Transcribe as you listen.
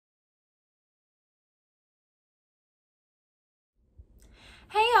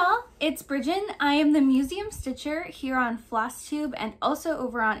it's Bridget. I am the Museum Stitcher here on Flosstube and also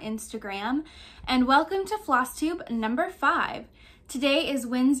over on Instagram. And welcome to Flosstube number 5. Today is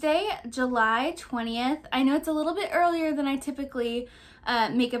Wednesday, July 20th. I know it's a little bit earlier than I typically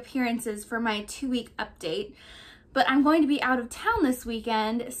make appearances for my 2-week update, but I'm going to be out of town this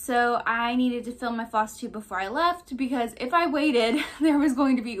weekend, so I needed to film my Flosstube before I left because if I waited, there was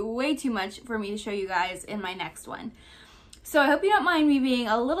going to be way too much for me to show you guys in my next one. So I hope you don't mind me being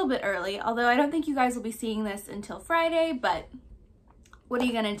a little bit early, although I don't think you guys will be seeing this until Friday, but what are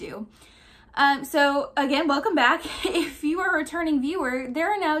you gonna do? So again, welcome back. If you are a returning viewer,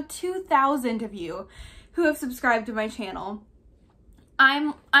 there are now 2,000 of you who have subscribed to my channel.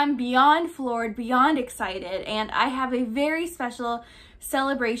 I'm beyond floored, beyond excited, and I have a very special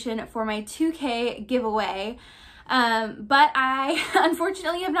celebration for my 2K giveaway. But I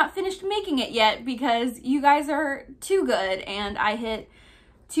unfortunately have not finished making it yet because you guys are too good, and I hit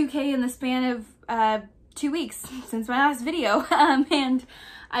 2K in the span of 2 weeks since my last video, and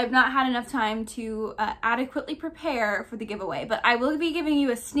I've not had enough time to adequately prepare for the giveaway. But I will be giving you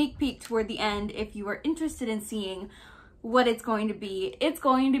a sneak peek toward the end if you are interested in seeing what it's going to be. It's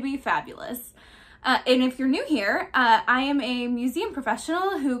going to be fabulous. And if you're new here, I am a museum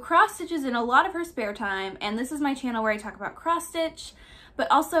professional who cross stitches in a lot of her spare time, and this is my channel where I talk about cross stitch, but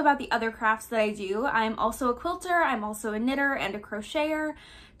also about the other crafts that I do. I'm also a quilter, I'm also a knitter and a crocheter.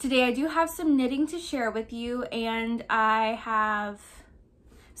 Today I do have some knitting to share with you, and I have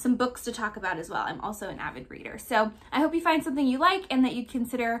some books to talk about as well. I'm also an avid reader. So I hope you find something you like and that you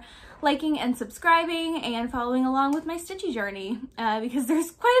consider liking and subscribing and following along with my stitchy journey, because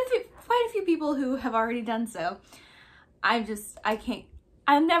there's quite a few people who have already done so. I'm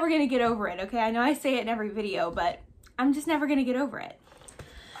never gonna get over it, okay? I know I say it in every video, but I'm just never gonna get over it.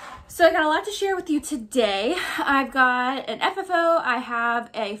 So I got a lot to share with you today. I've got an FFO, I have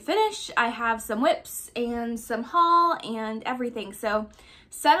a finish, I have some whips and some haul and everything. So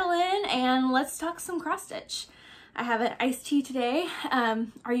settle in and let's talk some cross stitch. I have an iced tea today.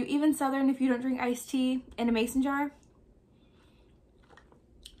 Are you even Southern if you don't drink iced tea in a mason jar?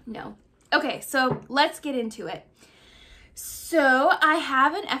 No. Okay, so let's get into it. So I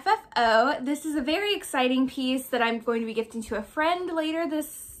have an FFO. This is a very exciting piece that I'm going to be gifting to a friend later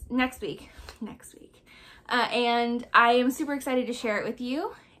next week. And I am super excited to share it with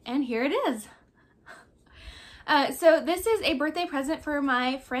you. And here it is. So this is a birthday present for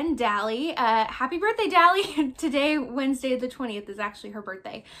my friend Dally. Happy birthday, Dally! Today, Wednesday the 20th, is actually her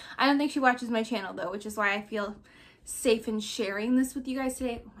birthday. I don't think she watches my channel though, which is why I feel safe in sharing this with you guys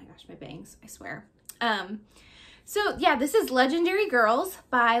today. Oh my gosh, my bangs, I swear. So yeah, this is Legendary Girls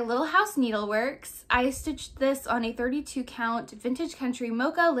by Little House Needleworks. I stitched this on a 32 count Vintage Country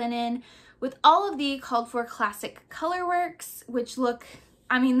Mocha linen with all of the called for Classic Colorworks, which look,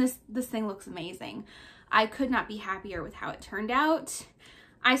 I mean, this thing looks amazing. I could not be happier with how it turned out.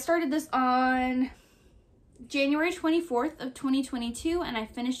 I started this on January 24th of 2022, and I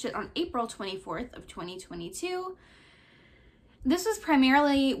finished it on April 24th of 2022. This was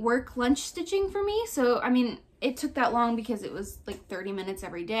primarily work lunch stitching for me, so I mean, it took that long because it was like 30 minutes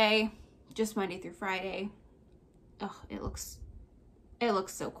every day, just Monday through Friday. Oh, it looks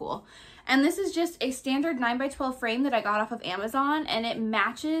so cool. And this is just a standard 9x12 frame that I got off of Amazon, and it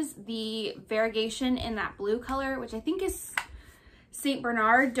matches the variegation in that blue color, which I think is St.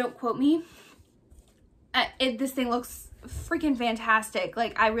 Bernard, don't quote me. This thing looks freaking fantastic.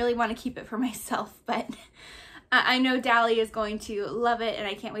 Like, I really want to keep it for myself, but I know Dally is going to love it, and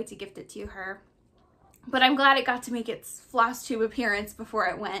I can't wait to gift it to her. But I'm glad it got to make its Flosstube appearance before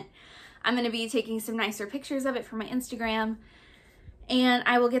it went. I'm going to be taking some nicer pictures of it for my Instagram, and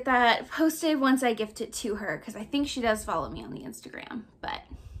I will get that posted once I gift it to her, because I think she does follow me on the Instagram. But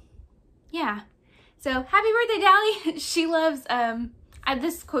yeah, so happy birthday, Dally. She loves,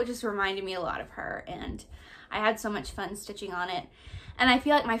 this quote just reminded me a lot of her, and I had so much fun stitching on it. And I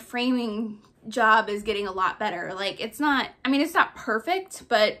feel like my framing job is getting a lot better. Like, it's not, I mean, it's not perfect,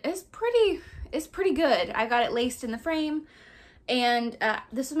 but it's pretty good. I got it laced in the frame, and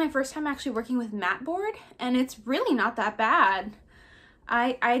this is my first time actually working with mat board, and it's really not that bad.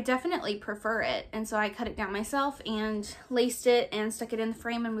 I definitely prefer it, and so I cut it down myself and laced it and stuck it in the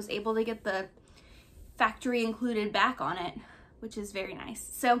frame and was able to get the factory included back on it, which is very nice.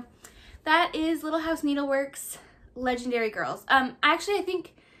 So that is Little House Needleworks Legendary Girls. Actually, I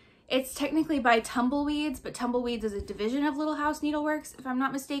think it's technically by Tumbleweeds, but Tumbleweeds is a division of Little House Needleworks, if I'm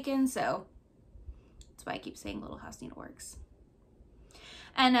not mistaken, so that's why I keep saying Little House Needleworks.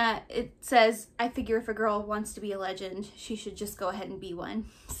 And it says, I figure if a girl wants to be a legend, she should just go ahead and be one.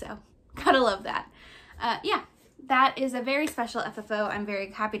 So, gotta love that. Yeah, that is a very special FFO. I'm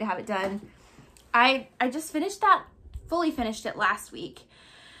very happy to have it done. I just finished that, fully finished it last week.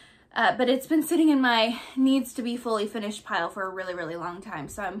 But it's been sitting in my needs to be fully finished pile for a really, really long time.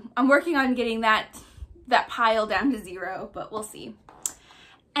 So I'm working on getting that pile down to 0, but we'll see.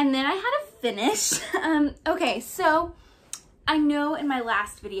 And then I had a finish. Okay, so I know in my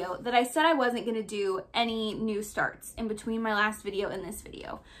last video that I said I wasn't gonna do any new starts in between my last video and this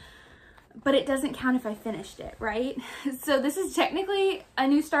video, but it doesn't count if I finished it, right? So this is technically a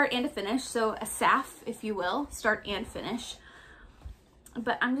new start and a finish, so a SAF, if you will, start and finish.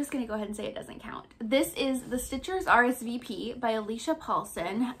 But I'm just gonna go ahead and say it doesn't count. This is the Stitcher's RSVP by Alicia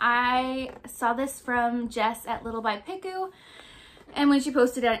Paulson. I saw this from Jess at Little by Piku, and when she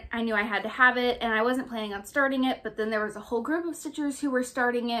posted it, I knew I had to have it, and I wasn't planning on starting it, but then there was a whole group of Stitchers who were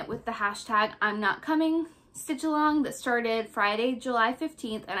starting it with the hashtag I'm Not Coming Stitch Along that started Friday, July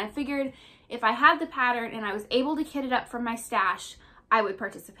 15th, and I figured if I had the pattern and I was able to kit it up from my stash, I would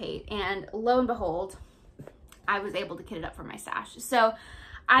participate, and lo and behold, I was able to kit it up from my stash. So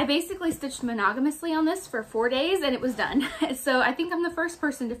I basically stitched monogamously on this for 4 days and it was done. So I think I'm the first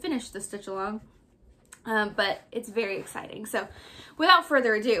person to finish the stitch along, but it's very exciting. So without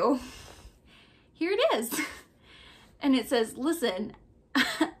further ado, here it is. And it says, listen,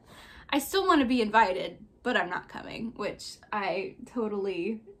 I still want to be invited, but I'm not coming, which I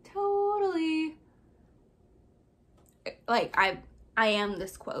totally, like, I am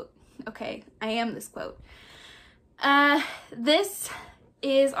this quote. Okay, I am this quote. This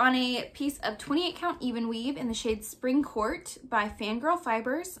is on a piece of 28 count even weave in the shade Spring Court by Fangirl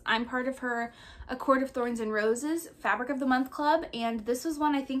Fibers. I'm part of her A Court of Thorns and Roses Fabric of the Month Club, and this was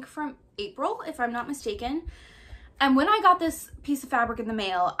one I think from April, if I'm not mistaken. And when I got this piece of fabric in the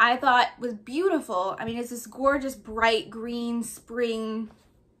mail, I thought it was beautiful. I mean, it's this gorgeous bright green spring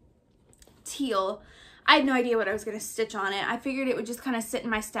teal. I had no idea what I was going to stitch on it. I figured it would just kind of sit in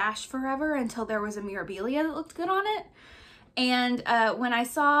my stash forever until there was a Mirabilia that looked good on it. And when I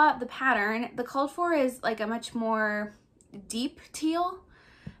saw the pattern, the called for is like a much more deep teal,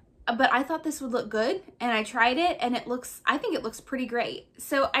 but I thought this would look good, and I tried it, and I think it looks pretty great.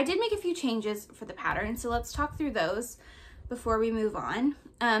 So I did make a few changes for the pattern, so let's talk through those before we move on.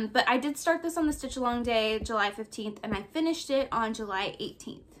 But I did start this on the stitch along day, July 15th, and I finished it on July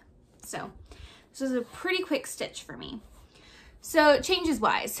 18th. So this was a pretty quick stitch for me. So changes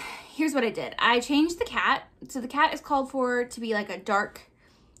wise, here's what I did. I changed the cat. So the cat is called for to be like a dark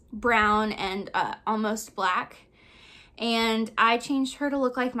brown and almost black. And I changed her to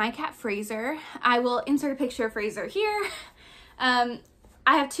look like my cat Fraser. I will insert a picture of Fraser here. I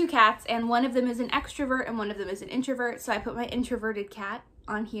have 2 cats, and one of them is an extrovert and one of them is an introvert. So I put my introverted cat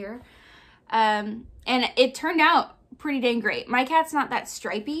on here. And it turned out pretty dang great. My cat's not that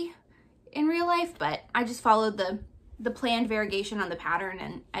stripy in real life, but I just followed the planned variegation on the pattern,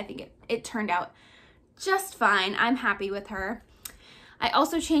 and I think it turned out just fine. I'm happy with her. I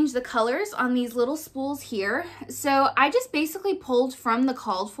also changed the colors on these little spools here. So I just basically pulled from the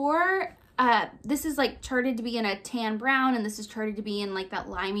called for. This is like charted to be in a tan brown, and this is charted to be in like that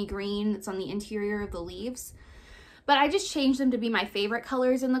limey green that's on the interior of the leaves. But I just changed them to be my favorite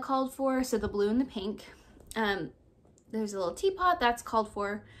colors in the called for, so the blue and the pink. There's a little teapot, that's called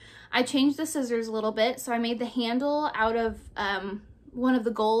for. I changed the scissors a little bit, so I made the handle out of one of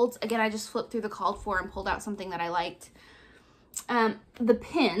the golds. Again, I just flipped through the called for and pulled out something that I liked. The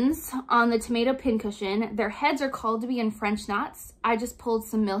pins on the tomato pin cushion, their heads are called to be in French knots. I just pulled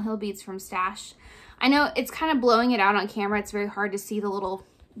some Mill Hill beads from stash. I know it's kind of blowing it out on camera. It's very hard to see the little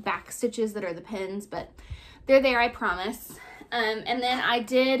back stitches that are the pins, but they're there, I promise. And then I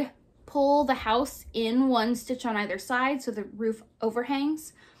did pull the house in 1 stitch on either side so the roof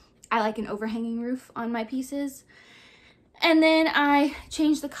overhangs. I like an overhanging roof on my pieces. And then I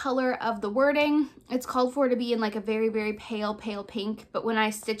changed the color of the wording. It's called for to be in like a very, very pale pink, but when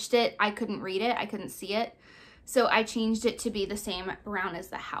I stitched it, I couldn't read it, I couldn't see it. So I changed it to be the same brown as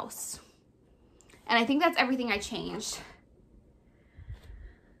the house. And I think that's everything I changed.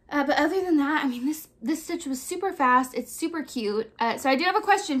 But other than that, I mean, this stitch was super fast, it's super cute. So I do have a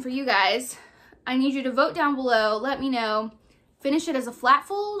question for you guys. I need you to vote down below, let me know. Finish it as a flat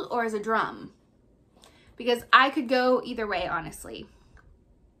fold or as a drum, because I could go either way, honestly.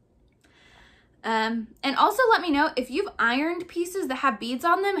 And also let me know if you've ironed pieces that have beads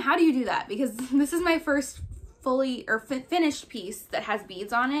on them. How do you do that? Because this is my first fully or finished piece that has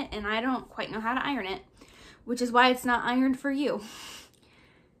beads on it, and I don't quite know how to iron it, which is why it's not ironed for you.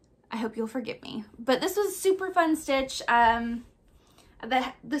 I hope you'll forgive me. But this was a super fun stitch.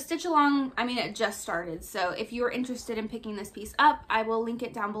 The stitch along, I mean, it just started, so if you're interested in picking this piece up, I will link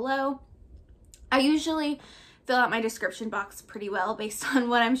it down below. I usually fill out my description box pretty well based on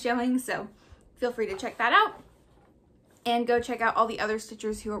what I'm showing, so feel free to check that out. And go check out all the other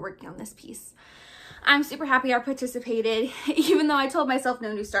stitchers who are working on this piece. I'm super happy I participated, even though I told myself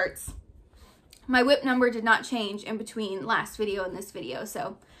no new starts. My whip number did not change in between last video and this video,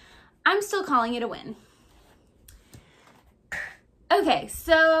 so I'm still calling it a win. Okay,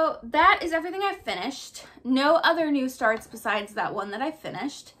 so that is everything I've finished. No other new starts besides that one that I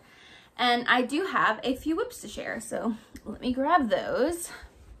finished. And I do have a few whips to share, so let me grab those.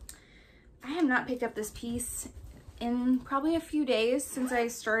 I have not picked up this piece in probably a few days since I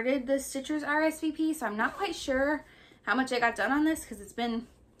started the Stitchers RSVP, so I'm not quite sure how much I got done on this because it's been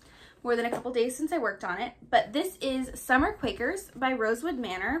more than a couple days since I worked on it. But this is Summer Quakers by Rosewood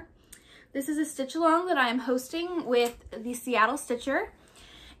Manor. This is a stitch along that I'm hosting with the Seattle Stitcher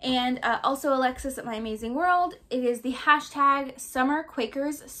and also Alexis at My Amazing World. It is the hashtag Summer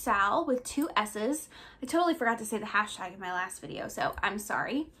Quakers Sal with 2 S's. I totally forgot to say the hashtag in my last video, so I'm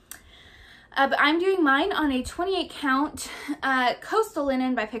sorry. But I'm doing mine on a 28 count coastal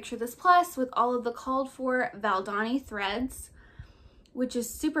linen by Picture This Plus with all of the called for Valdani threads, which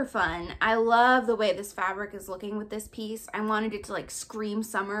is super fun. I love the way this fabric is looking with this piece. I wanted it to like scream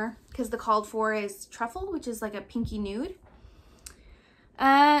summer because the called for is truffle, which is like a pinky nude.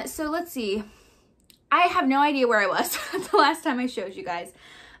 So let's see. I have no idea where I was the last time I showed you guys.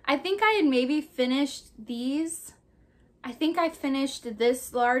 I think I had maybe finished these. I think I finished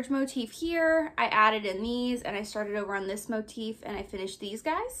this large motif here. I added in these and I started over on this motif and I finished these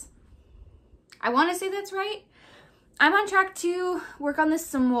guys. I want to say that's right. I'm on track to work on this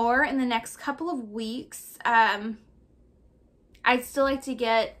some more in the next couple of weeks. I'd still like to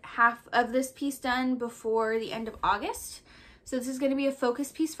get half of this piece done before the end of August. So this is going to be a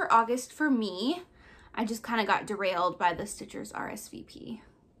focus piece for August for me. I just kind of got derailed by the Stitchers RSVP.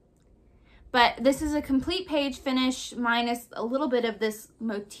 But this is a complete page finish minus a little bit of this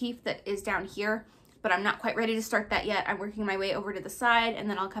motif that is down here, but I'm not quite ready to start that yet. I'm working my way over to the side and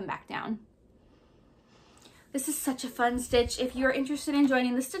then I'll come back down. This is such a fun stitch. If you're interested in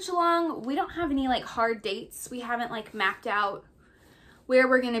joining the stitch along, we don't have any like hard dates. We haven't like mapped out where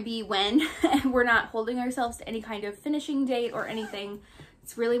we're gonna be when, and we're not holding ourselves to any kind of finishing date or anything.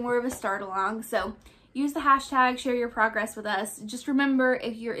 It's really more of a start along. So use the hashtag, share your progress with us. Just remember,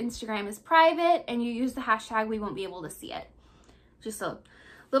 if your Instagram is private and you use the hashtag, we won't be able to see it. Just a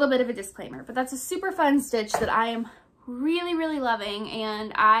little bit of a disclaimer, but that's a super fun stitch that I am really, really loving,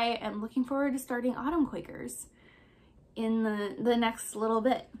 and I am looking forward to starting Autumn Quakers in the next little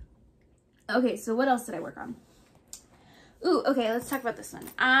bit. Okay, so what else did I work on? Ooh, okay, let's talk about this one.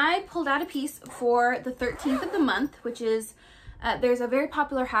 I pulled out a piece for the 13th of the month, which is there's a very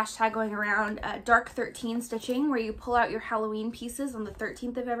popular hashtag going around, dark 13 stitching, where you pull out your Halloween pieces on the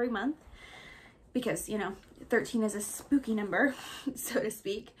 13th of every month because, you know, 13 is a spooky number, so to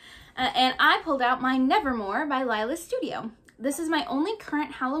speak. And I pulled out my Nevermore by Lila Studio. This is my only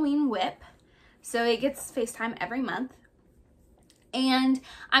current Halloween whip, so it gets FaceTime every month. And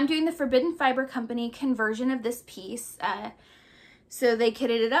I'm doing the Forbidden Fiber Company conversion of this piece. So they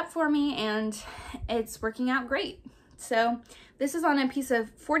kitted it up for me and it's working out great. So this is on a piece of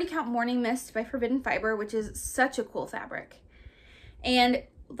 40 count Morning Mist by Forbidden Fiber, which is such a cool fabric. And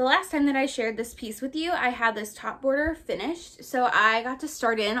the last time that I shared this piece with you, I had this top border finished. So I got to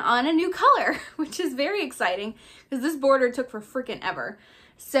start in on a new color, which is very exciting because this border took for freaking ever.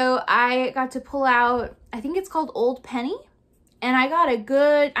 So I got to pull out, I think it's called Old Penny. And I got a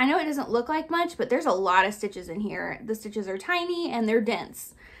good, I know it doesn't look like much, but there's a lot of stitches in here. The stitches are tiny and they're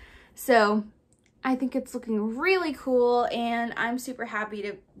dense. So I think it's looking really cool and I'm super happy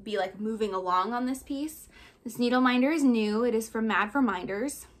to be like moving along on this piece. This needle minder is new. It is from Mad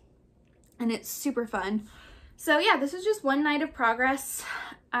Reminders and it's super fun. So yeah, this is just one night of progress.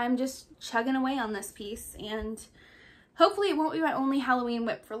 I'm just chugging away on this piece and hopefully it won't be my only Halloween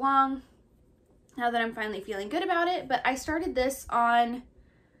whip for long now that I'm finally feeling good about it. But I started this on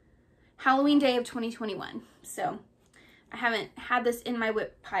Halloween day of 2021. So I haven't had this in my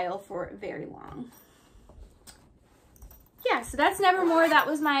whip pile for very long. Yeah, so that's Nevermore. That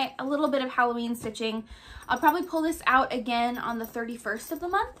was a little bit of Halloween stitching. I'll probably pull this out again on the 31st of the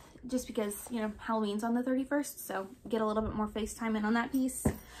month, just because, you know, Halloween's on the 31st, so get a little bit more FaceTime in on that piece.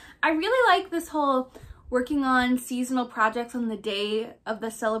 I really like this whole working on seasonal projects on the day of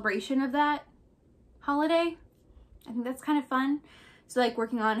the celebration of that holiday. I think that's kind of fun. So like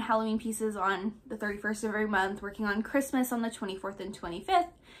working on Halloween pieces on the 31st of every month, working on Christmas on the 24th and 25th,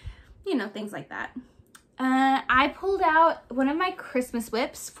 you know, things like that. I pulled out one of my Christmas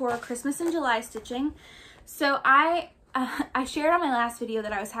whips for Christmas in July stitching. So I I shared on my last video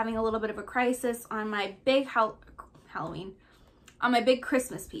that I was having a little bit of a crisis on my big Halloween, on my big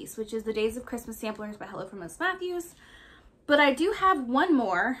Christmas piece, which is the Days of Christmas Samplers by Hello from Miss Matthews. But I do have one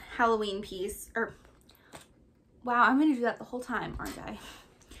more Halloween piece, or wow, I'm gonna do that the whole time, aren't I?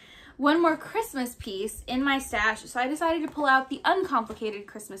 One more Christmas piece in my stash, so I decided to pull out the uncomplicated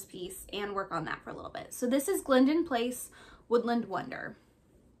Christmas piece and work on that for a little bit. So this is Glendon Place Woodland Wonder.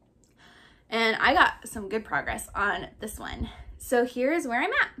 And I got some good progress on this one. So here's where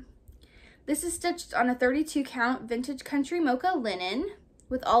I'm at. This is stitched on a 32 count Vintage Country Mocha linen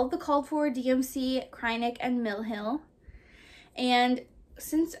with all of the called for DMC, Kreinik, and Mill Hill. And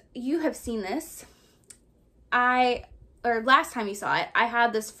since you have seen this, last time you saw it, I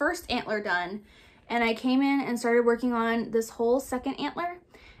had this first antler done, and I came in and started working on this whole second antler,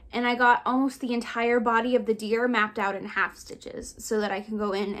 and I got almost the entire body of the deer mapped out in half stitches so that I can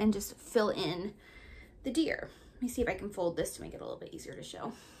go in and just fill in the deer. Let me see if I can fold this to make it a little bit easier to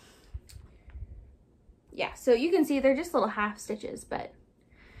show. Yeah, so you can see they're just little half stitches, but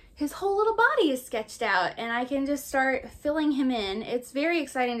his whole little body is sketched out, and I can just start filling him in. It's very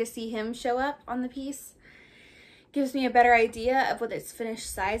exciting to see him show up on the piece. Gives me a better idea of what its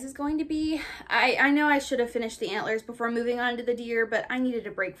finished size is going to be. I know I should have finished the antlers before moving on to the deer, but I needed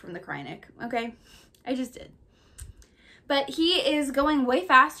a break from the Kreinik, okay? I just did. But he is going way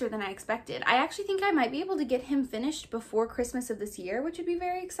faster than I expected. I actually think I might be able to get him finished before Christmas of this year, which would be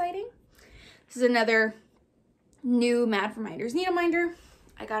very exciting. This is another new Mad for Minders needle minder.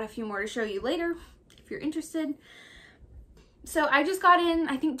 I got a few more to show you later if you're interested. So I just got in,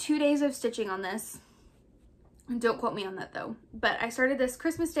 I think, 2 days of stitching on this. Don't quote me on that though. But I started this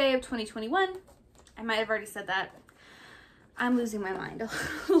Christmas Day of 2021. I might have already said that. I'm losing my mind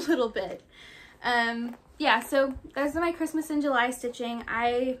a little bit. Yeah, so that's my Christmas in July stitching.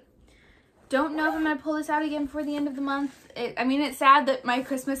 I don't know if I'm going to pull this out again before the end of the month. I mean, it's sad that my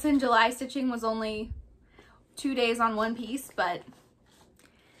Christmas in July stitching was only 2 days on one piece, but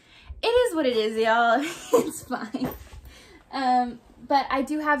it is what it is, y'all. It's fine. But I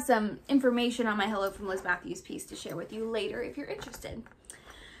do have some information on my Hello from Liz Matthews piece to share with you later if you're interested.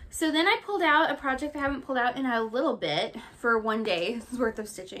 So then I pulled out a project I haven't pulled out in a little bit for 1 day's worth of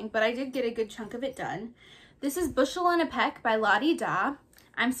stitching, but I did get a good chunk of it done. This is Bushel and a Peck by Lottie Da.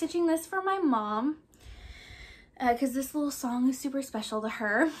 I'm stitching this for my mom because this little song is super special to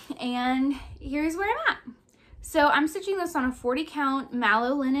her. And here's where I'm at. So I'm stitching this on a 40 count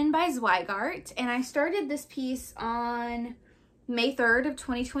mallow linen by Zweigart, and I started this piece on May 3rd of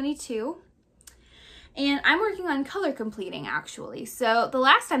 2022. And I'm working on color completing actually. So the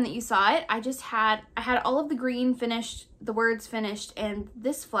last time that you saw it, I had all of the green finished, the words finished, and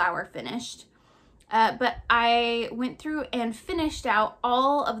this flower finished. But I went through and finished out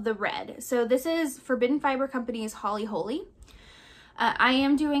all of the red. So this is Forbidden Fiber Company's Holly Holy. I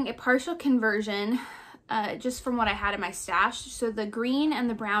am doing a partial conversion just from what I had in my stash. So the green and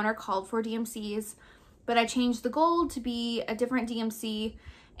the brown are called for DMCs, but I changed the gold to be a different DMC,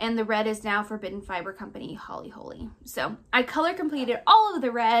 and the red is now Forbidden Fiber Company Holly Holy. So I color completed all of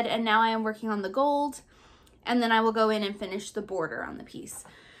the red, and now I am working on the gold, and then I will go in and finish the border on the piece.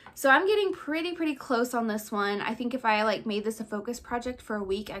 So I'm getting pretty close on this one. I think if I like made this a focus project for a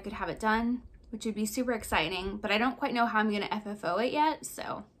week, I could have it done, which would be super exciting, but I don't quite know how I'm gonna FFO it yet,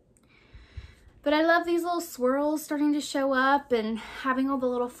 so. But I love these little swirls starting to show up and having all the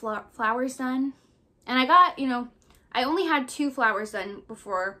little flowers done. And I got, you know, I only had 2 flowers done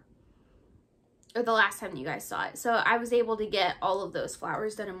before, or the last time you guys saw it. So I was able to get all of those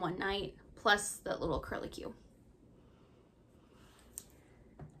flowers done in one night, plus that little curlicue.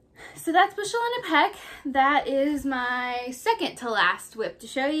 So that's Bushel and a Peck. That is my second to last whip to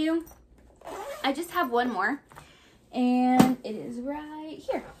show you. I just have one more, and it is right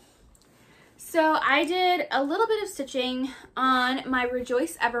here. So I did a little bit of stitching on my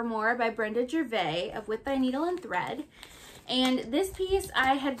Rejoice Evermore by Brenda Gervais of With Thy Needle and Thread. And this piece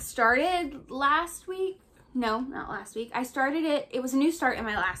I had started last week. No, not last week. I started it. It was a new start in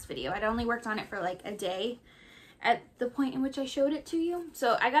my last video. I'd only worked on it for like a day at the point in which I showed it to you.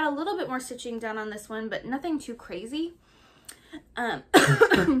 So I got a little bit more stitching done on this one, but nothing too crazy.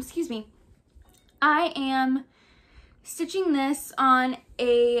 Excuse me. I am stitching this on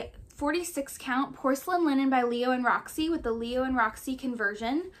a 46 count porcelain linen by Leo and Roxy with the Leo and Roxy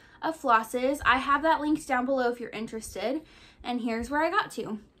conversion of flosses. I have that linked down below if you're interested. And here's where I got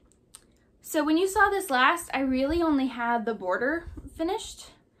to. So when you saw this last, I really only had the border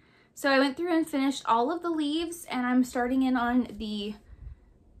finished. So I went through and finished all of the leaves, and I'm starting in on the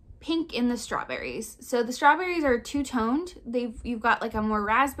pink in the strawberries. So the strawberries are two-toned. You've got like a more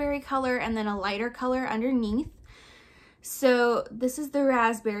raspberry color and then a lighter color underneath. So this is the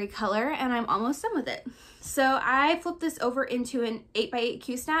raspberry color and I'm almost done with it. So I flipped this over into an 8x8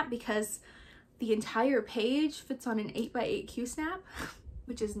 Q-snap because the entire page fits on an 8x8 Q-snap,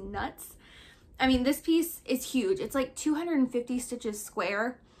 which is nuts. I mean, this piece is huge. It's like 250 stitches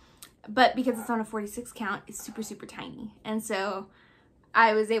square, but because it's on a 46 count, it's super, super tiny. And so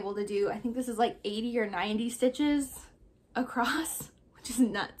I was able to do, I think this is like 80 or 90 stitches across, which is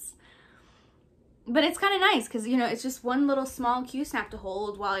nuts. But it's kind of nice because, you know, it's just one little small Q-snap to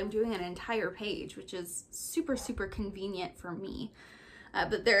hold while I'm doing an entire page, which is super, super convenient for me.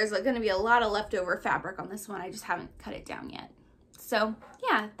 But there's going to be a lot of leftover fabric on this one. I just haven't cut it down yet. So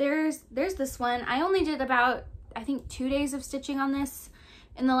yeah, there's this one. I only did about, I think, 2 days of stitching on this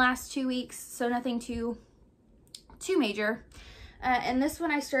in the last 2 weeks. So nothing too major. And this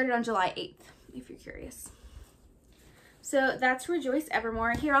one I started on July 8th, if you're curious. So that's Rejoice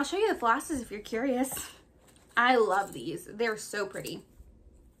Evermore. Here, I'll show you the flosses if you're curious. I love these. They're so pretty.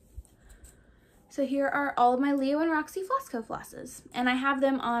 So here are all of my Leo and Roxy Floss Co. flosses. And I have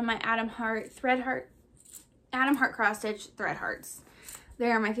them on my Adam Hart cross stitch thread hearts.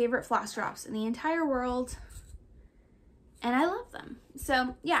 They are my favorite floss drops in the entire world. And I love them.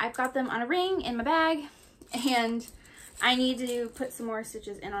 So yeah, I've got them on a ring in my bag. And I need to put some more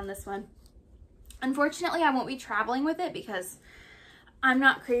stitches in on this one. Unfortunately, I won't be traveling with it because I'm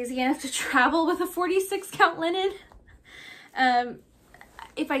not crazy enough to travel with a 46 count linen.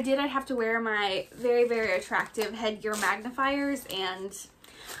 If I did, I'd have to wear my very, very attractive headgear magnifiers, and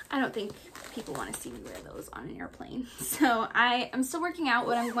I don't think people want to see me wear those on an airplane. So I'm still working out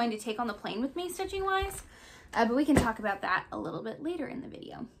what I'm going to take on the plane with me stitching wise, but we can talk about that a little bit later in the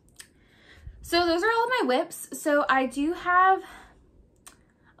video. So those are all of my whips. So I do have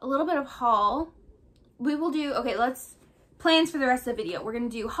a little bit of haul. We will do, okay, plans for the rest of the video. We're going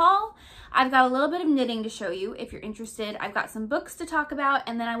to do haul. I've got a little bit of knitting to show you if you're interested. I've got some books to talk about,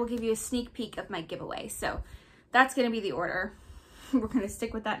 and then I will give you a sneak peek of my giveaway. So that's going to be the order. We're going to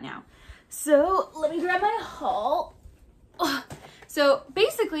stick with that now. So let me grab my haul. So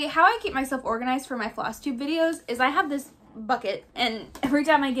basically how I keep myself organized for my Flosstube videos is I have this bucket, and every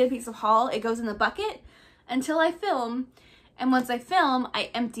time I get a piece of haul, it goes in the bucket until I film. And once I film,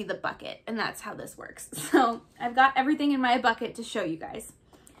 I empty the bucket, and that's how this works. So I've got everything in my bucket to show you guys.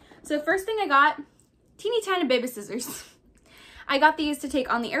 So first thing I got, teeny tiny baby scissors. I got these to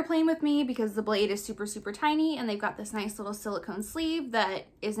take on the airplane with me because the blade is super, super tiny, and they've got this nice little silicone sleeve that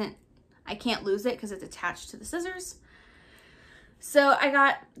I can't lose it because it's attached to the scissors. So I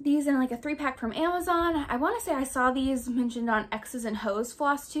got these in like a 3-pack from Amazon. I want to say I saw these mentioned on X's and Ho's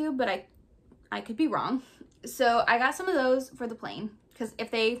Flosstube, but I could be wrong. So I got some of those for the plane because if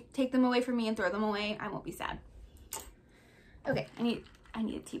they take them away from me and throw them away, I won't be sad. Okay, I need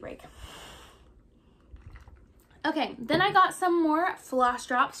a tea break. Okay, then I got some more floss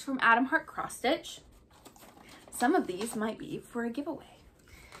drops from Adam Hart Cross Stitch. Some of these might be for a giveaway.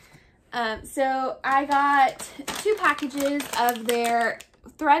 So I got 2 packages of their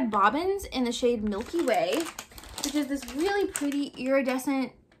thread bobbins in the shade Milky Way, which is this really pretty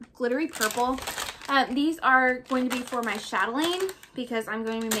iridescent glittery purple. These are going to be for my chatelaine because I'm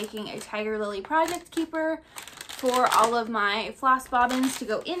going to be making a Tiger Lily project keeper for all of my floss bobbins to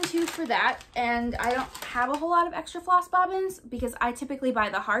go into for that. And I don't have a whole lot of extra floss bobbins because I typically buy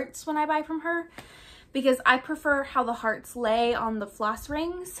the hearts when I buy from her because I prefer how the hearts lay on the floss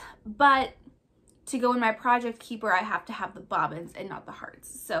rings, but to go in my project keeper, I have to have the bobbins and not the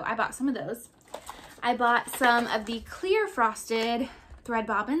hearts. So I bought some of those. I bought some of the clear frosted thread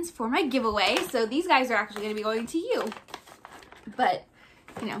bobbins for my giveaway. So these guys are actually going to be going to you, but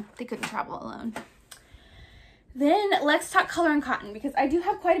you know, they couldn't travel alone. Then let's talk Color and Cotton because I do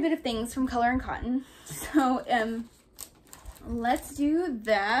have quite a bit of things from Color and Cotton. So let's do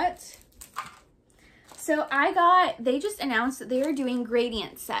that. So they just announced that they are doing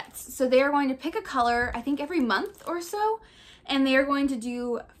gradient sets. So they are going to pick a color, I think every month or so, and they are going to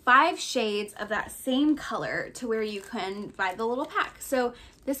do 5 shades of that same color to where you can buy the little pack. So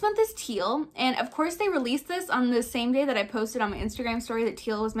this month is teal, and of course they released this on the same day that I posted on my Instagram story that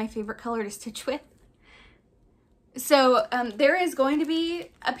teal was my favorite color to stitch with. So there is going to be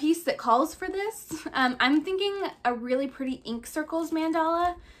a piece that calls for this. I'm thinking a really pretty ink circles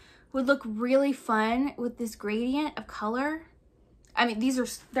mandala would look really fun with this gradient of color. I mean,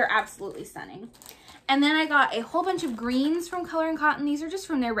 they're absolutely stunning. And then I got a whole bunch of greens from Color and Cotton. These are just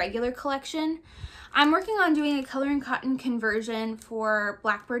from their regular collection. I'm working on doing a Color and Cotton conversion for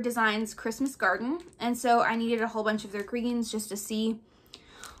Blackbird Designs Christmas Garden. And so I needed a whole bunch of their greens just to see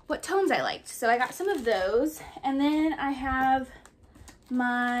what tones I liked. So I got some of those. And then I have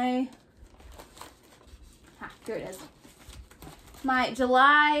my, here it is. my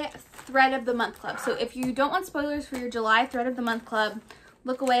July thread of the month club. So if you don't want spoilers for your July thread of the month club,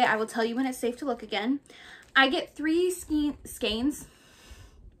 look away. I will tell you when it's safe to look again. I get 3 skeins.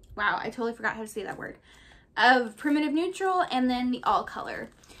 Wow, I totally forgot how to say that word. Of primitive neutral and then the all color.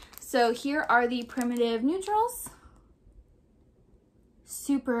 So here are the primitive neutrals.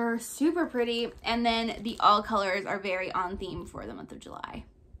 Super, super pretty. And then the all colors are very on theme for the month of July.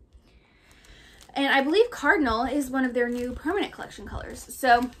 And I believe Cardinal is one of their new permanent collection colors.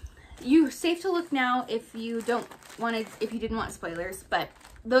 So you're safe to look now if you don't want to, if you didn't want spoilers. But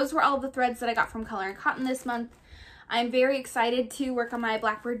those were all the threads that I got from Color and Cotton this month. I'm very excited to work on my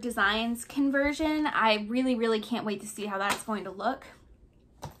Blackbird Designs conversion. I really, really can't wait to see how that's going to look.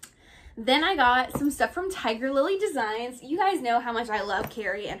 Then I got some stuff from Tiger Lily Designs. You guys know how much I love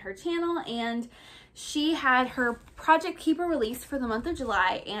Carrie and her channel, and she had her Project Keeper release for the month of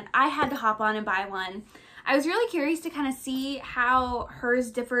July, and I had to hop on and buy one. I was really curious to kind of see how hers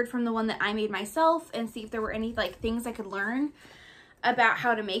differed from the one that I made myself and see if there were any like things I could learn about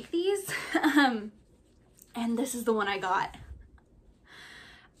how to make these. And this is the one I got.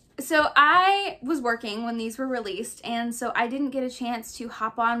 So I was working when these were released, and so I didn't get a chance to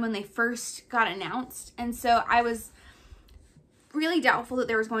hop on when they first got announced. And so I was really doubtful that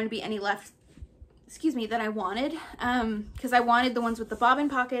there was going to be any left, excuse me, that I wanted, because I wanted the ones with the bobbin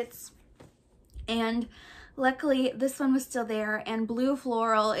pockets. And luckily this one was still there, and blue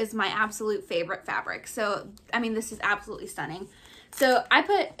floral is my absolute favorite fabric. So, I mean, this is absolutely stunning. So I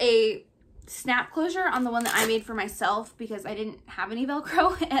put a snap closure on the one that I made for myself because I didn't have any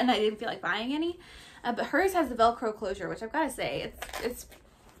Velcro and I didn't feel like buying any. But hers has the Velcro closure, which I've got to say, it's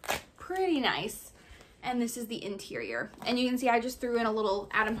pretty nice. And this is the interior. And you can see I just threw in a little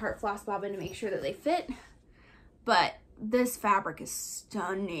Adam Hart floss bobbin to make sure that they fit. But this fabric is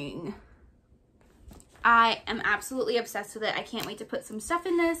stunning. I am absolutely obsessed with it. I can't wait to put some stuff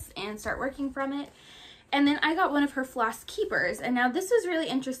in this and start working from it. And then I got one of her floss keepers. And now this was really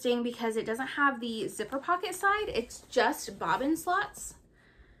interesting because it doesn't have the zipper pocket side. It's just bobbin slots.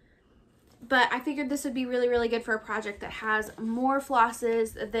 But I figured this would be really, really good for a project that has more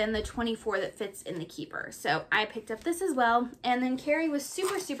flosses than the 24 that fits in the keeper. So I picked up this as well. And then Carrie was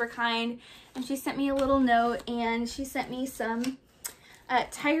super, super kind. And she sent me a little note, and she sent me some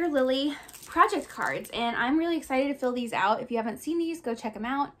Tiger Lily project cards. And I'm really excited to fill these out. If you haven't seen these, go check them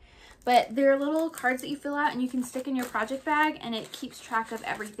out. But they're little cards that you fill out and you can stick in your project bag, and it keeps track of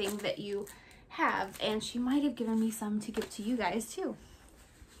everything that you have. And she might have given me some to give to you guys too.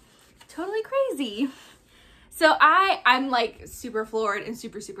 Totally crazy. So I'm like super floored and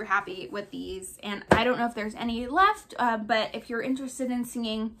super, super happy with these. And I don't know if there's any left, but if you're interested in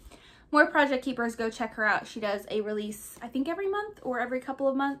seeing more project keepers, go check her out. She does a release, I think every month or every couple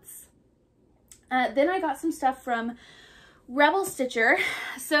of months. Then I got some stuff from Rebel Stitcher.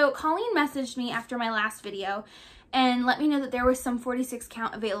 So Colleen messaged me after my last video and let me know that there was some 46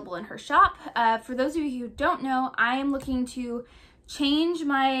 count available in her shop. For those of you who don't know, I am looking to change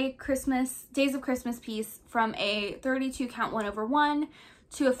my Days of Christmas piece from a 32 count 1/1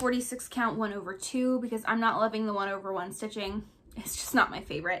 to a 46 count 1/2 because I'm not loving the 1/1 stitching. It's just not my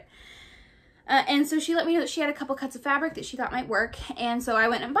favorite. And so she let me know that she had a couple cuts of fabric that she thought might work. And so I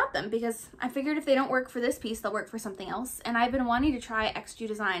went and bought them because I figured if they don't work for this piece, they'll work for something else. And I've been wanting to try XG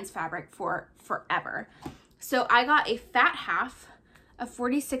Designs fabric for forever. So I got a fat half of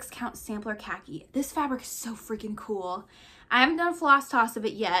 46 count sampler khaki. This fabric is so freaking cool. I haven't done a floss toss of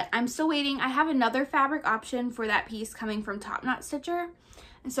it yet. I'm still waiting. I have another fabric option for that piece coming from Top Knot Stitcher.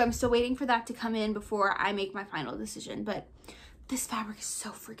 And so I'm still waiting for that to come in before I make my final decision. But this fabric is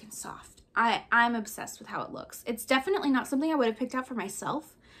so freaking soft. I'm obsessed with how it looks. It's definitely not something I would have picked out for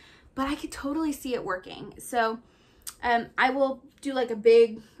myself, but I could totally see it working. So I will do like a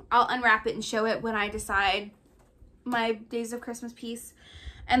big, I'll unwrap it and show it when I decide my Days of Christmas piece.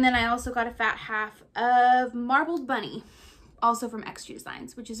 And then I also got a fat half of Marbled Bunny, also from XG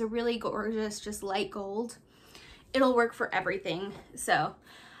Designs, which is a really gorgeous, just light gold. It'll work for everything. So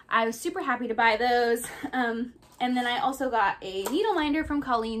I was super happy to buy those. And then I also got a needle minder from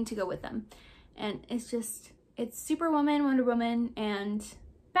Colleen to go with them. And it's just, it's Superwoman, Wonder Woman, and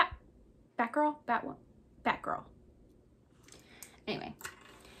Batgirl. Anyway,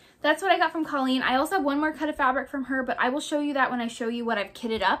 that's what I got from Colleen. I also have one more cut of fabric from her, but I will show you that when I show you what I've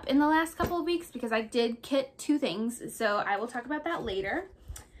kitted up in the last couple of weeks because I did kit 2 things. So I will talk about that later.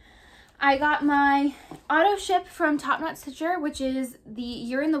 I got my auto ship from Top Knot Stitcher, which is the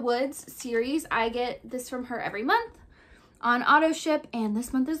You're in the Woods series. I get this from her every month on auto ship, and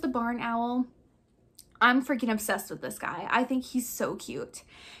this month is the Barn Owl. I'm freaking obsessed with this guy. I think he's so cute.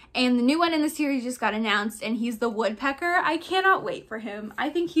 And the new one in the series just got announced, and he's the woodpecker. I cannot wait for him. I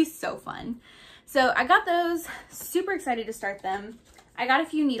think he's so fun. So I got those, super excited to start them. I got a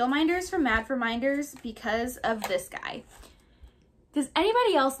few needle minders from Mad for Minders because of this guy. Does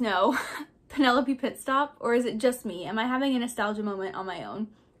anybody else know Penelope Pitstop, or is it just me? Am I having a nostalgia moment on my own?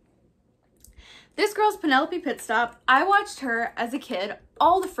 This girl's Penelope Pitstop. I watched her as a kid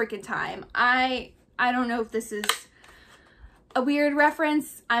all the freaking time. I don't know if this is a weird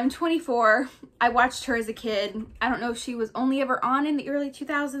reference. I'm 24. I watched her as a kid. I don't know if she was only ever on in the early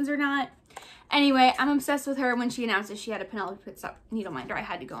 2000s or not. Anyway, I'm obsessed with her. When she announced that she had a Penelope Pitstop needle minder, I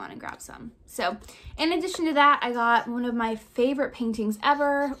had to go on and grab some. So in addition to that, I got one of my favorite paintings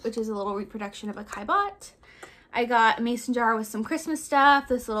ever, which is a little reproduction of a Kai bot. I got a mason jar with some Christmas stuff,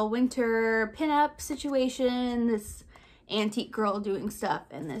 this little winter pinup situation, this antique girl doing stuff,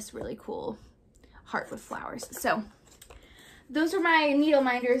 and this really cool heart with flowers. So those are my needle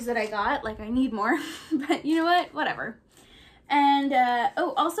minders that I got. Like, I need more, but you know what? Whatever. And,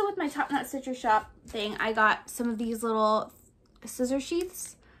 oh, also with my Top Knot Stitcher Shop thing, I got some of these little scissor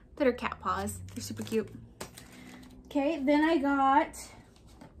sheaths that are cat paws. They're super cute. Okay, then I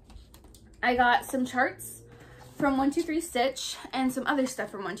got some charts from 123 Stitch and some other stuff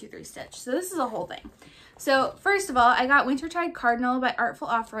from 123 Stitch. So this is a whole thing. So first of all, I got Wintertide Cardinal by Artful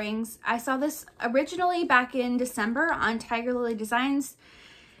Offerings. I saw this originally back in December on Tiger Lily Designs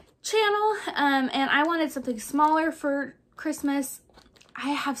channel, and I wanted something smaller for Christmas. I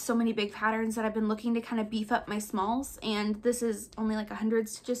have so many big patterns that I've been looking to kind of beef up my smalls, and this is only like 100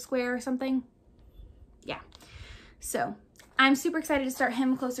 stitches square or something. Yeah, so I'm super excited to start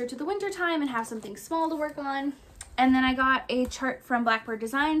him closer to the winter time and have something small to work on. And then I got a chart from Blackbird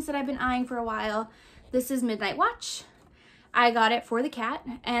Designs that I've been eyeing for a while. This is Midnight Watch. I got it for the cat,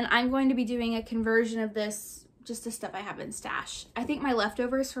 and I'm going to be doing a conversion of this, just the stuff I have in stash. I think my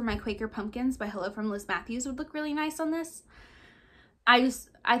leftovers from my Quaker Pumpkins by Hello from Liz Matthews would look really nice on this. I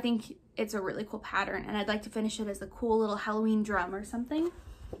think it's a really cool pattern, and I'd like to finish it as a cool little Halloween drum or something.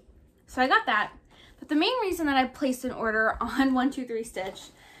 So I got that. But the main reason that I placed an order on 123 Stitch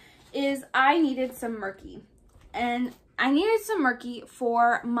is I needed some murky. And I needed some murky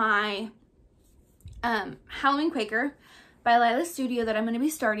for my Halloween Quaker by Lila Studio that I'm going to be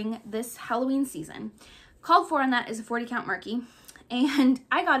starting this Halloween season. Called for on that is a 40 count murky, and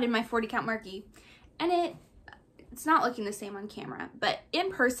I got in my 40 count murky, and it's not looking the same on camera, but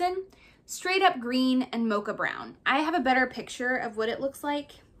in person, straight up green and mocha brown. I have a better picture of what it looks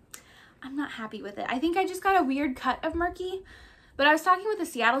like. I'm not happy with it. I think I just got a weird cut of murky, but I was talking with a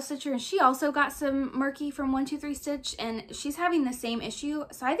Seattle stitcher, and she also got some murky from 123 Stitch, and she's having the same issue.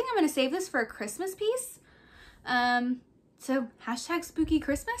 So I think I'm going to save this for a Christmas piece. So hashtag spooky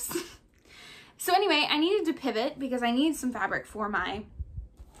Christmas. So anyway, I needed to pivot because I need some fabric for my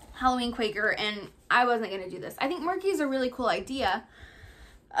Halloween Quaker, and I wasn't going to do this. I think murky is a really cool idea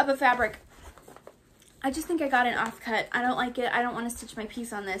of a fabric. I just think I got an offcut. I don't like it. I don't want to stitch my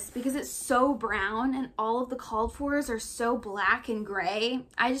piece on this because it's so brown and all of the called fors are so black and gray.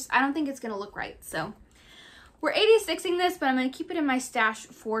 I don't think it's going to look right. So we're 86ing this, but I'm going to keep it in my stash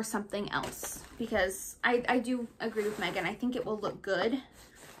for something else because I do agree with Megan. I think it will look good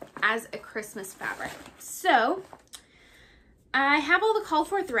as a Christmas fabric. So I have all the called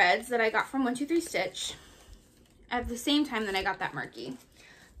for threads that I got from 123 Stitch at the same time that I got that murky.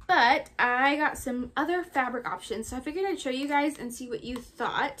 But I got some other fabric options, so I figured I'd show you guys and see what you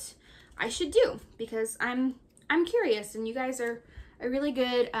thought I should do because I'm curious, and you guys are a really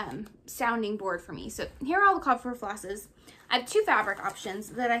good sounding board for me. So here are all the called for flosses. I have two fabric options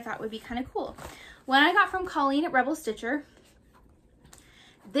that I thought would be kind of cool. One I got from Colleen at Rebel Stitcher.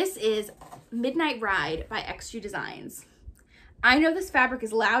 This is Midnight Ride by Extra Designs. I know this fabric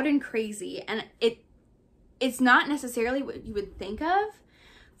is loud and crazy, and it's not necessarily what you would think of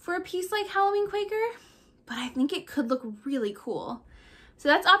for a piece like Halloween Quaker, but I think it could look really cool. So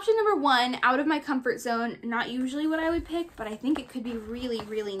that's option number one, out of my comfort zone. Not usually what I would pick, but I think it could be really,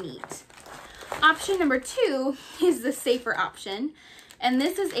 really neat. Option number two is the safer option, and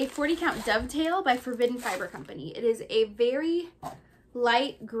this is a 40 count dovetail by Forbidden Fiber Company. It is a very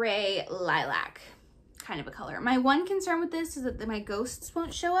light gray lilac kind of a color. My one concern with this is that my ghosts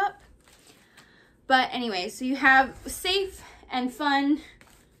won't show up. But anyway, so you have safe and fun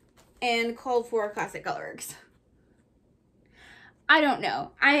and called for Classic Colorworks. I don't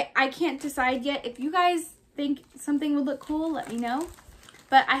know. I can't decide yet. If you guys think something would look cool, let me know.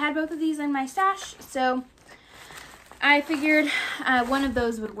 But I had both of these in my stash, so I figured one of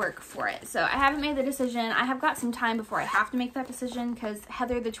those would work for it. So I haven't made the decision. I have got some time before I have to make that decision because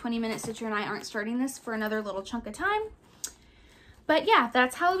Heather, the 20-minute stitcher, and I aren't starting this for another little chunk of time. But yeah,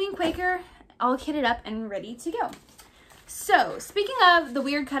 that's Halloween Quaker, all kitted up and ready to go. So speaking of the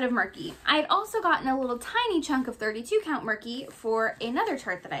weird cut of murky, I had also gotten a little tiny chunk of 32 count murky for another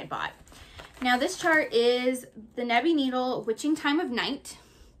chart that I bought. Now this chart is the Nebby Needle Witching Time of Night.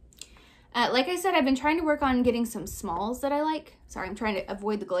 Like I said, I've been trying to work on getting some smalls that I like. Sorry, I'm trying to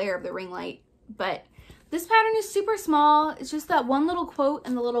avoid the glare of the ring light, but this pattern is super small. It's just that one little quote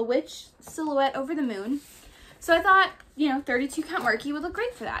and the little witch silhouette over the moon. So I thought, you know, 32 count murky would look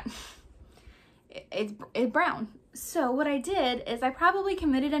great for that. It's brown. So what I did is I probably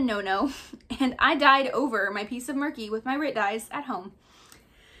committed a no-no and I dyed over my piece of murky with my Rit dyes at home.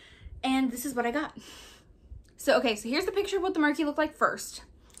 And this is what I got. So, okay, so here's the picture of what the murky looked like first.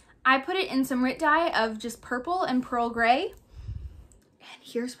 I put it in some Rit dye of just purple and pearl gray. And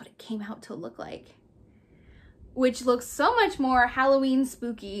here's what it came out to look like, which looks so much more Halloween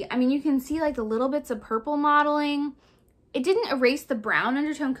spooky. I mean, you can see like the little bits of purple modeling. It didn't erase the brown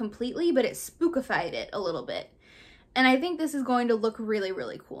undertone completely, but it spookified it a little bit. And I think this is going to look really,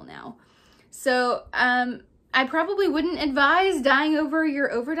 really cool now. So I probably wouldn't advise dyeing over your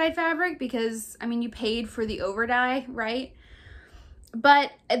overdyed fabric because, I mean, you paid for the overdye, right?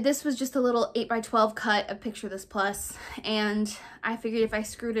 But this was just a little 8x12 cut of Picture This Plus. And I figured if I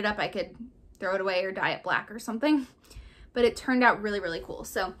screwed it up, I could throw it away or dye it black or something. But it turned out really, really cool.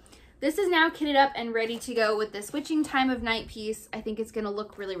 So this is now kitted up and ready to go with this Witching Time of Night piece. I think it's going to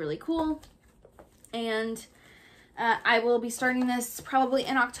look really, really cool. And I will be starting this probably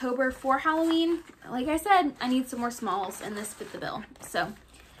in October for Halloween. Like I said, I need some more smalls and this fit the bill. So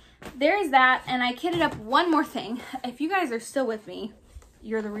there's that. And I kitted up one more thing. If you guys are still with me,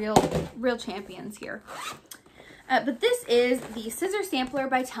 you're the real champions here. But this is the Scissor Sampler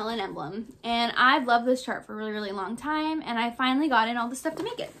by Tell and Emblem. And I've loved this chart for a really, really long time. And I finally got in all the stuff to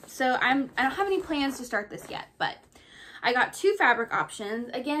make it. So I don't have any plans to start this yet, but I got 2 fabric options.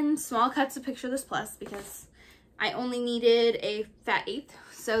 Again, small cuts to Picture This Plus because I only needed a fat 1/8.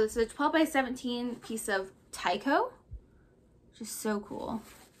 So this is a 12 by 17 piece of Tyco, which is so cool.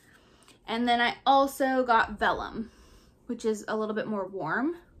 And then I also got Vellum, which is a little bit more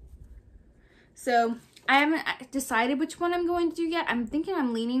warm. So I haven't decided which one I'm going to do yet. I'm thinking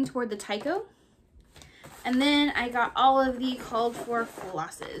I'm leaning toward the Tyco. And then I got all of the called for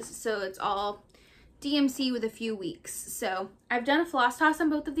flosses. So it's all DMC with a few weeks. So I've done a floss toss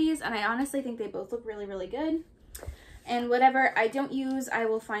on both of these and I honestly think they both look really, really good. And whatever I don't use, I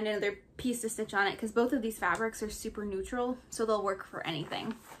will find another piece to stitch on it because both of these fabrics are super neutral, so they'll work for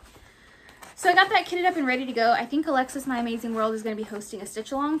anything. So I got that kitted up and ready to go. I think Alexis My Amazing World is going to be hosting a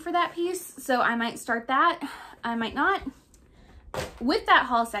stitch along for that piece, so I might start that. I might not. With that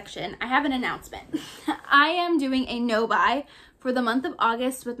haul section, I have an announcement. I am doing a no-buy for the month of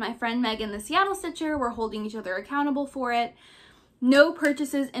August with my friend Megan, the Seattle Stitcher. We're holding each other accountable for it. No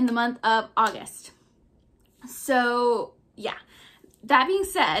purchases in the month of August. So yeah, that being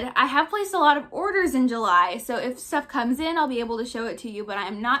said, I have placed a lot of orders in July, so if stuff comes in, I'll be able to show it to you, but I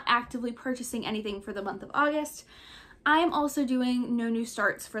am not actively purchasing anything for the month of August. I am also doing no new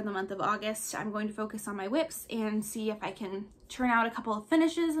starts for the month of August. I'm going to focus on my whips and see if I can turn out a couple of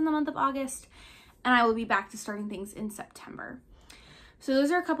finishes in the month of August, and I will be back to starting things in September. So those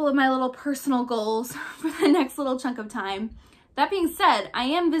are a couple of my little personal goals for the next little chunk of time. That being said, I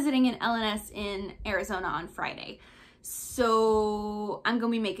am visiting an LNS in Arizona on Friday. So I'm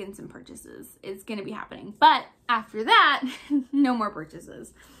going to be making some purchases. It's going to be happening. But after that, no more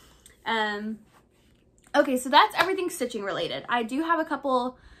purchases. Okay, so that's everything stitching related. I do have a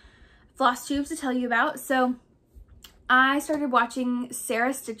couple floss tubes to tell you about. So I started watching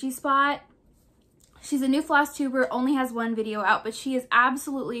Sarah Stitchy Spot. She's a new floss tuber, only has one video out, but she is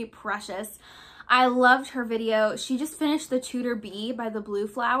absolutely precious. I loved her video. She just finished the Tudor Bee by the Blue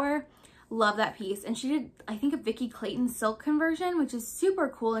Flower. Love that piece. And she did, I think, a Vicky Clayton silk conversion, which is super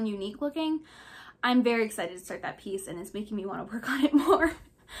cool and unique looking. I'm very excited to start that piece and it's making me want to work on it more.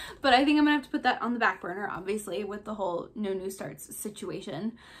 But I think I'm gonna have to put that on the back burner, obviously, with the whole no new starts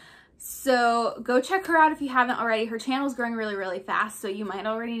situation. So go check her out if you haven't already. Her channel's growing really, really fast, so you might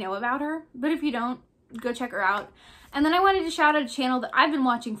already know about her. But if you don't, go check her out. And then I wanted to shout out a channel that I've been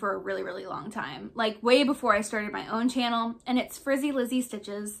watching for a really, really long time, like way before I started my own channel, and it's Frizzy Lizzie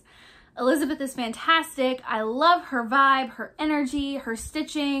Stitches. Elizabeth is fantastic. I love her vibe, her energy, her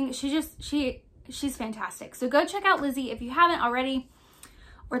stitching. She's fantastic. So go check out Lizzie if you haven't already,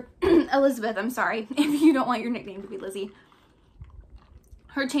 or Elizabeth, I'm sorry, if you don't want your nickname to be Lizzie.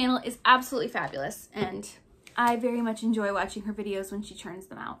 Her channel is absolutely fabulous, and I very much enjoy watching her videos when she churns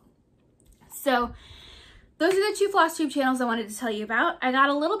them out. So those are the 2 Flosstube channels I wanted to tell you about. I got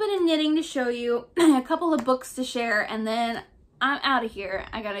a little bit of knitting to show you, a couple of books to share, and then I'm out of here.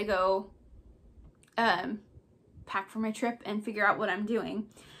 I gotta go pack for my trip and figure out what I'm doing.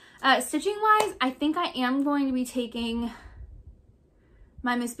 Stitching wise, I think I am going to be taking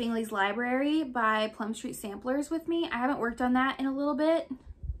my Miss Bingley's Library by Plum Street Samplers with me. I haven't worked on that in a little bit,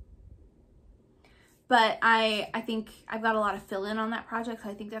 but I think I've got a lot of fill-in on that project, so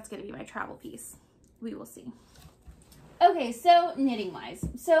I think that's going to be my travel piece. We will see. Okay, so knitting wise.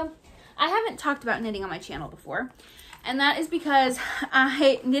 So I haven't talked about knitting on my channel before, and that is because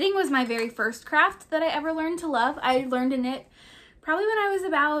knitting was my very first craft that I ever learned to love. I learned to knit probably when I was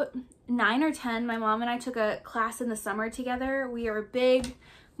about 9 or 10. My mom and I took a class in the summer together. We were a big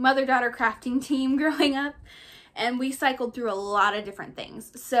mother-daughter crafting team growing up, and we cycled through a lot of different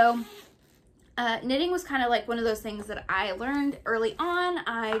things. So knitting was kind of like one of those things that I learned early on.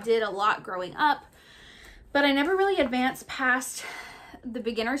 I did a lot growing up, but I never really advanced past the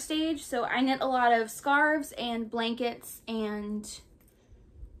beginner stage. So I knit a lot of scarves and blankets, and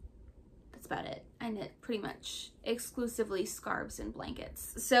that's about it. I knit pretty much exclusively scarves and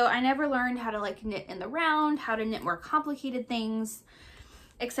blankets. So I never learned how to like knit in the round, how to knit more complicated things,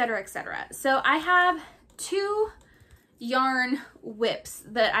 etc., etc. So I have 2 yarn whips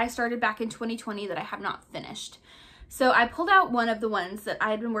that I started back in 2020 that I have not finished. So I pulled out one of the ones that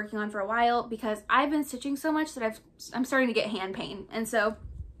I had been working on for a while because I've been stitching so much that I'm starting to get hand pain. And so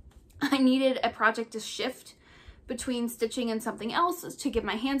I needed a project to shift between stitching and something else to give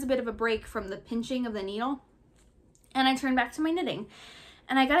my hands a bit of a break from the pinching of the needle. And I turned back to my knitting.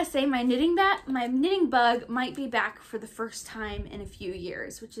 And I gotta say, my knitting bug might be back for the first time in a few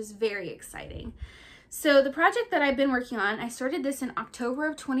years, which is very exciting. So the project that I've been working on, I started this in October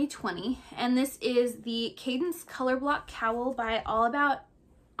of 2020, and this is the Cadence Color Block Cowl by All About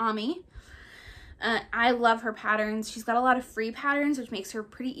Ami. I love her patterns. She's got a lot of free patterns, which makes her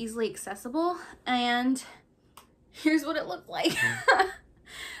pretty easily accessible. And here's what it looked like.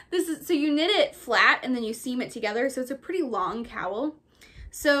 So you knit it flat and then you seam it together. So it's a pretty long cowl.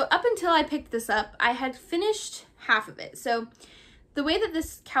 So up until I picked this up, I had finished half of it. So the way that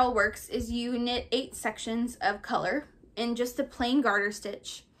this cowl works is you knit 8 sections of color in just a plain garter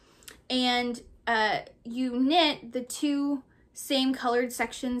stitch, and you knit the 2 same colored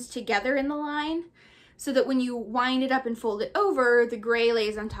sections together in the line so that when you wind it up and fold it over, the gray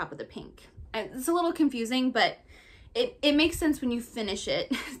lays on top of the pink. It's a little confusing, but it makes sense when you finish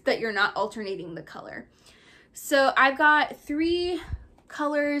it that you're not alternating the color. So I've got 3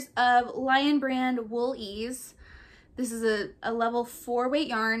 colors of Lion Brand Wool Ease. This is a level 4 weight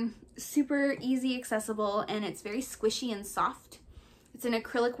yarn, super easy accessible, and it's very squishy and soft. It's an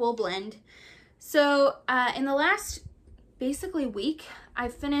acrylic wool blend. So in the last basically week,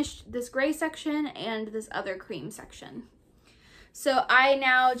 I've finished this gray section and this other cream section. So I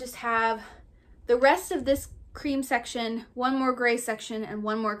now just have the rest of this cream section, 1 more gray section, and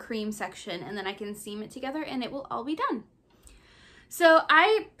 1 more cream section, and then I can seam it together and it will all be done. So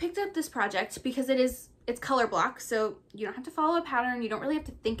I picked up this project because it's color block, so you don't have to follow a pattern, you don't really have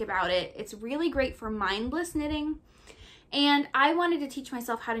to think about it. It's really great for mindless knitting, and I wanted to teach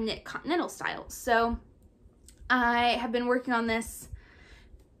myself how to knit continental style. So I have been working on this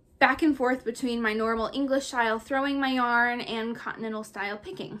back and forth between my normal English style throwing my yarn and continental style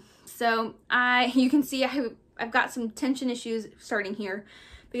picking. So you can see I've got some tension issues starting here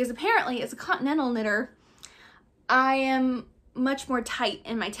because apparently as a continental knitter, I am much more tight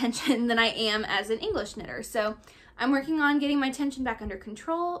in my tension than I am as an English knitter. So I'm working on getting my tension back under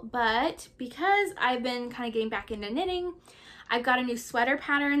control, but because I've been kind of getting back into knitting, I've got a new sweater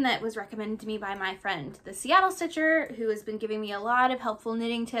pattern that was recommended to me by my friend, the Seattle Stitcher, who has been giving me a lot of helpful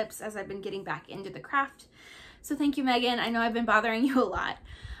knitting tips as I've been getting back into the craft. So thank you, Megan. I know I've been bothering you a lot,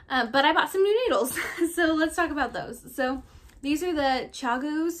 but I bought some new needles. So let's talk about those. So these are the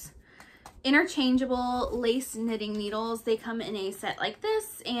Chagu's interchangeable lace knitting needles. They come in a set like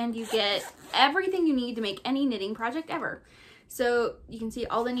this, and you get everything you need to make any knitting project ever. So you can see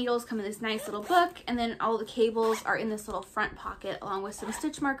all the needles come in this nice little book, and then all the cables are in this little front pocket along with some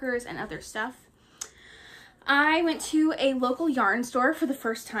stitch markers and other stuff. I went to a local yarn store for the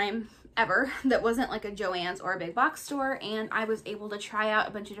first time ever that wasn't like a Joann's or a big box store, and I was able to try out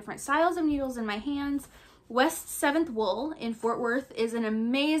a bunch of different styles of needles in my hands. West 7th Wool in Fort Worth is an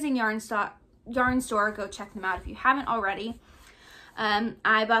amazing yarn store. Go check them out if you haven't already.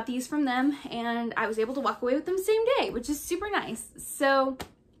 I bought these from them, and I was able to walk away with them same day, which is super nice. So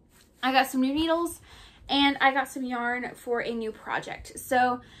I got some new needles, and I got some yarn for a new project.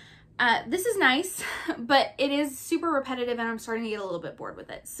 So this is nice, but it is super repetitive, and I'm starting to get a little bit bored with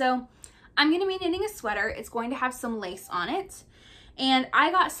it. So I'm going to be knitting a sweater. It's going to have some lace on it. And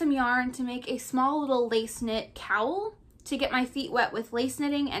I got some yarn to make a small little lace knit cowl to get my feet wet with lace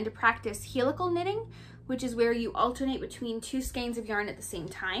knitting and to practice helical knitting, which is where you alternate between 2 skeins of yarn at the same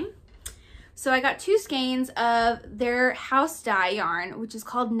time. So I got 2 skeins of their house dye yarn, which is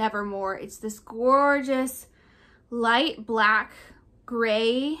called Nevermore. It's this gorgeous light black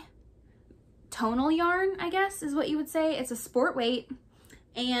gray tonal yarn, I guess is what you would say. It's a sport weight,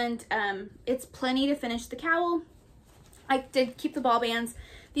 and it's plenty to finish the cowl. I did keep the ball bands.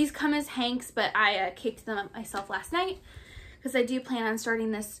 These come as hanks, but I caked them up myself last night because I do plan on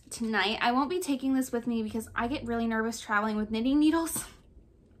starting this tonight. I won't be taking this with me because I get really nervous traveling with knitting needles.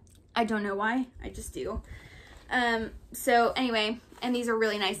 I don't know why, I just do. So anyway, and these are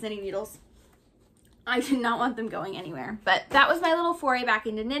really nice knitting needles. I did not want them going anywhere, but that was my little foray back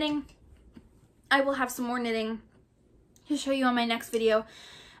into knitting. I will have some more knitting to show you on my next video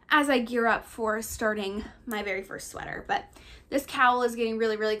as I gear up for starting my very first sweater. But this cowl is getting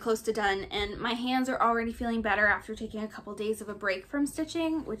really, really close to done, and my hands are already feeling better after taking a couple days of a break from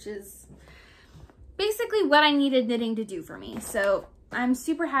stitching, which is basically what I needed knitting to do for me. So I'm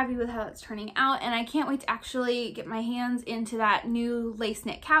super happy with how it's turning out, and I can't wait to actually get my hands into that new lace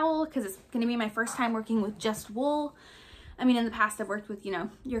knit cowl because it's going to be my first time working with just wool. I mean, in the past I've worked with, you know,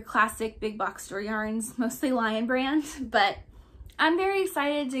 your classic big box store yarns, mostly Lion brand, but I'm very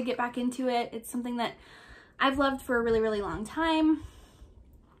excited to get back into it. It's something that I've loved for a really, really long time.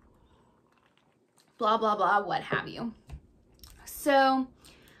 Blah, blah, blah, what have you. So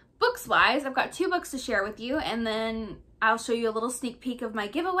books wise, I've got 2 books to share with you, and then I'll show you a little sneak peek of my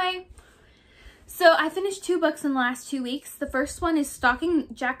giveaway. So I finished 2 books in the last 2 weeks. The first one is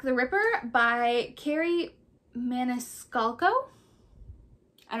Stalking Jack the Ripper by Carrie Maniscalco.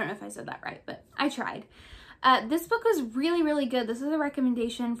 I don't know if I said that right, but I tried. This book was really, really good. This is a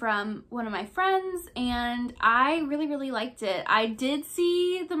recommendation from one of my friends, and I really, really liked it. I did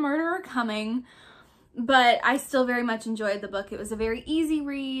see the murderer coming, but I still very much enjoyed the book. It was a very easy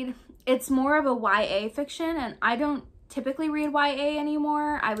read. It's more of a YA fiction, and I don't typically read YA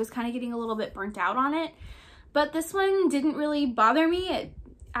anymore. I was kind of getting a little bit burnt out on it, but this one didn't really bother me.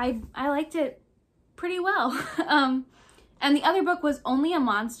 I liked it pretty well. And the other book was Only a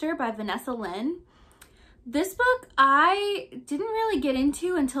Monster by Vanessa Lynn. This book I didn't really get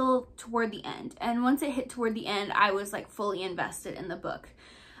into until toward the end, and once it hit toward the end I was like fully invested in the book.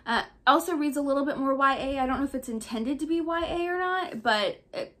 Also reads a little bit more YA. I don't know if it's intended to be YA or not, but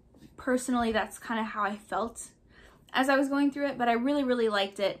personally that's kind of how I felt as I was going through it, but I really, really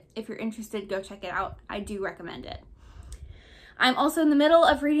liked it. If you're interested, go check it out. I do recommend it. I'm also in the middle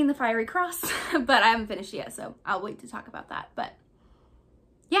of reading The Fiery Cross, but I haven't finished yet, so I'll wait to talk about that. But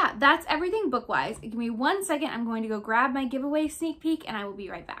yeah, that's everything book-wise. Give me 1 second. I'm going to go grab my giveaway sneak peek, and I will be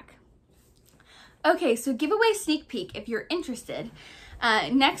right back. Okay, so giveaway sneak peek, if you're interested. My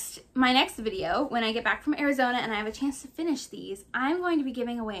next video, when I get back from Arizona and I have a chance to finish these, I'm going to be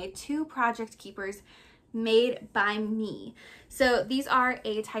giving away 2 project keepers made by me. So these are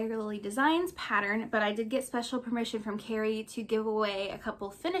a Tiger Lily Designs pattern, but I did get special permission from Carrie to give away a couple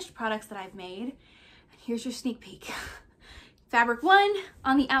finished products that I've made. And here's your sneak peek. Fabric 1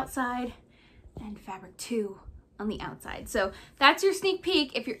 on the outside and fabric 2 on the outside. So that's your sneak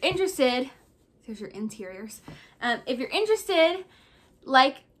peek. If you're interested, there's your interiors. If you're interested,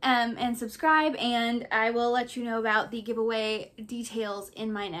 like and subscribe, and I will let you know about the giveaway details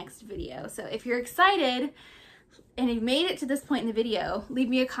in my next video. So if you're excited and you've made it to this point in the video, leave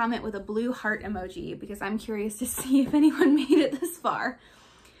me a comment with a blue heart emoji because I'm curious to see if anyone made it this far.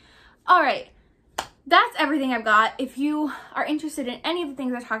 All right, that's everything I've got. If you are interested in any of the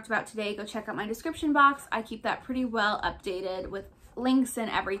things I talked about today, go check out my description box. I keep that pretty well updated with links and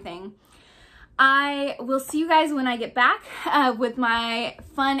everything. I will see you guys when I get back with my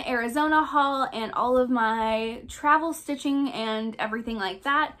fun Arizona haul and all of my travel stitching and everything like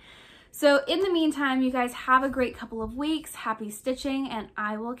that. So in the meantime, you guys have a great couple of weeks. Happy stitching, and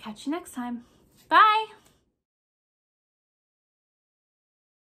I will catch you next time. Bye!